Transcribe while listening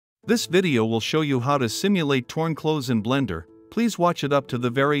This video will show you how to simulate torn clothes in Blender. Please watch it up to the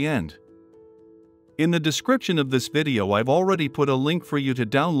very end. In the description of this video I've already put a link for you to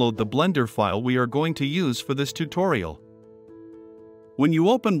download the Blender file we are going to use for this tutorial. When you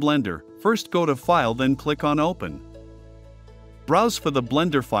open Blender, first go to File, then click on Open. Browse for the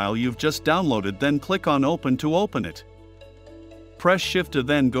Blender file you've just downloaded, then click on Open to open it. Press Shift to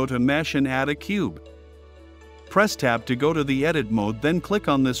then go to Mesh and add a cube. Press Tab to go to the Edit mode, then click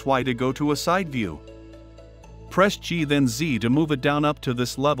on this Y to go to a side view. Press G then Z to move it down up to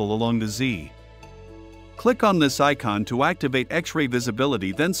this level along the Z. Click on this icon to activate X-ray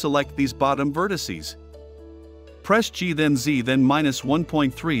visibility, then select these bottom vertices. Press G then Z then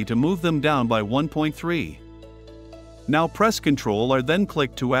 -1.3 to move them down by 1.3. Now press Ctrl or then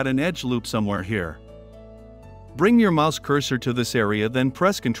click to add an edge loop somewhere here. Bring your mouse cursor to this area, then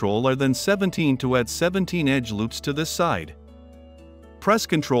press Ctrl or then 17 to add 17 edge loops to this side. Press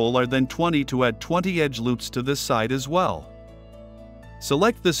Ctrl or then 20 to add 20 edge loops to this side as well.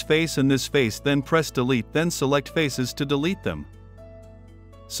 Select this face and this face, then press Delete, then select faces to delete them.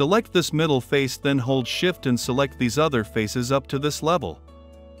 Select this middle face, then hold Shift and select these other faces up to this level.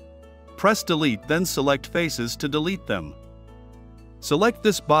 Press Delete, then select faces to delete them. Select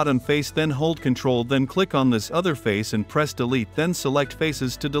this bottom face, then hold Ctrl, then click on this other face and press Delete, then select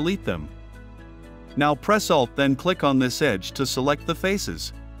faces to delete them. Now press Alt, then click on this edge to select the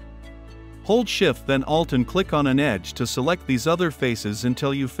faces. Hold Shift, then Alt and click on an edge to select these other faces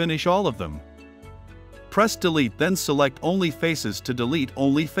until you finish all of them. Press Delete, then select only faces to delete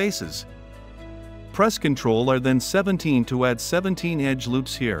only faces. Press Ctrl or then 17 to add 17 edge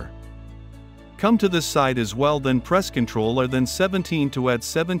loops here. Come to this side as well, then press Ctrl or then 17 to add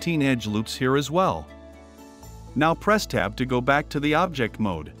 17 edge loops here as well. Now press Tab to go back to the object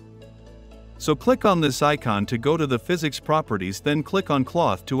mode. So click on this icon to go to the physics properties, then click on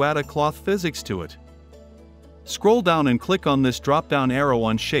cloth to add a cloth physics to it. Scroll down and click on this drop-down arrow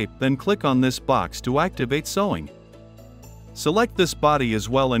on shape, then click on this box to activate sewing. Select this body as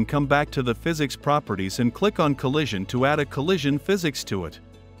well and come back to the physics properties and click on collision to add a collision physics to it.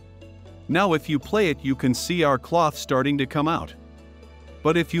 Now if you play it you can see our cloth starting to come out.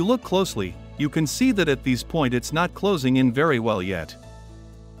 But if you look closely, you can see that at this point it's not closing in very well yet.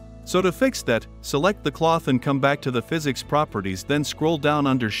 So to fix that, select the cloth and come back to the physics properties, then scroll down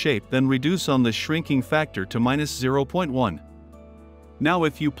under shape, then reduce on the shrinking factor to -0.1. Now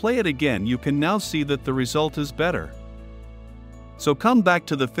if you play it again you can now see that the result is better. So come back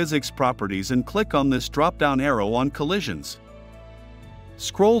to the physics properties and click on this drop-down arrow on collisions.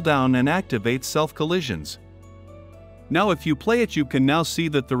 Scroll down and activate self collisions. Now if you play it you can now see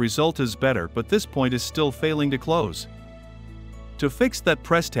that the result is better, but this point is still failing to close. To fix that,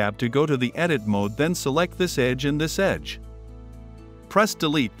 press Tab to go to the Edit mode, then select this edge and this edge. Press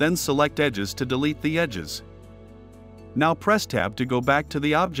Delete, then select edges to delete the edges. Now press Tab to go back to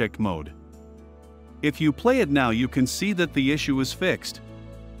the object mode. If you play it now you can see that the issue is fixed.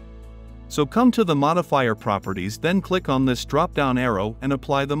 So come to the modifier properties, then click on this drop-down arrow and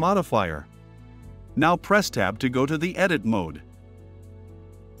apply the modifier. Now press Tab to go to the Edit mode.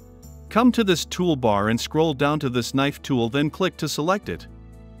 Come to this toolbar and scroll down to this knife tool, then click to select it.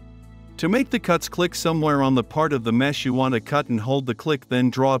 To make the cuts, click somewhere on the part of the mesh you want to cut and hold the click,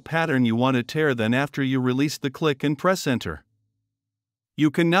 then draw a pattern you want to tear, then after you release the click and press Enter.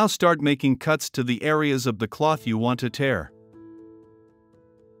 You can now start making cuts to the areas of the cloth you want to tear.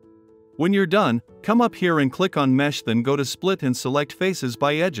 When you're done, come up here and click on Mesh, then go to Split and select Faces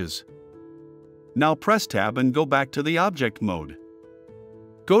by Edges. Now press Tab and go back to the object mode.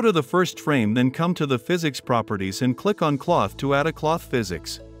 Go to the first frame, then come to the physics properties and click on cloth to add a cloth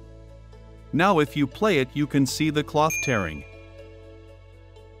physics. Now if you play it you can see the cloth tearing.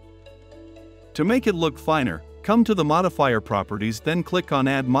 To make it look finer, come to the modifier properties, then click on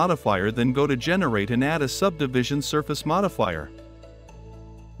Add Modifier, then go to Generate and add a subdivision surface modifier.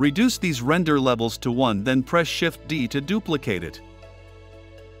 Reduce these render levels to 1, then press Shift D to duplicate it.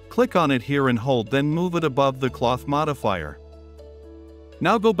 Click on it here and hold, then move it above the cloth modifier.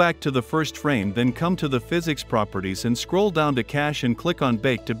 Now go back to the first frame, then come to the physics properties and scroll down to Cache and click on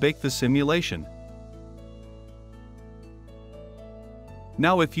Bake to bake the simulation.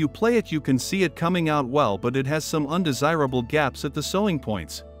 Now if you play it you can see it coming out well, but it has some undesirable gaps at the sewing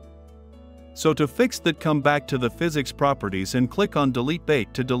points. So to fix that, come back to the physics properties and click on Delete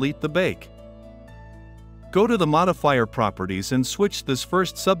Bake to delete the bake. Go to the modifier properties and switch this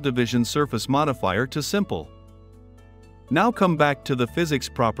first subdivision surface modifier to Simple. Now come back to the physics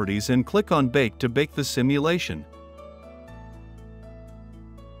properties and click on Bake to bake the simulation.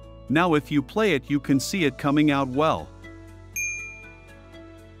 Now if you play it you can see it coming out well.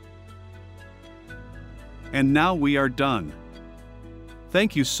 And now we are done.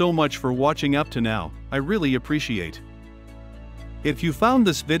 Thank you so much for watching up to now, I really appreciate. If you found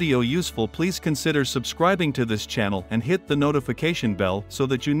this video useful, please consider subscribing to this channel and hit the notification bell so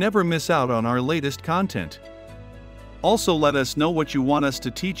that you never miss out on our latest content. Also, let us know what you want us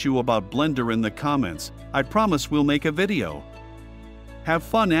to teach you about Blender in the comments. I promise we'll make a video. Have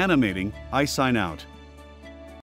fun animating. I sign out.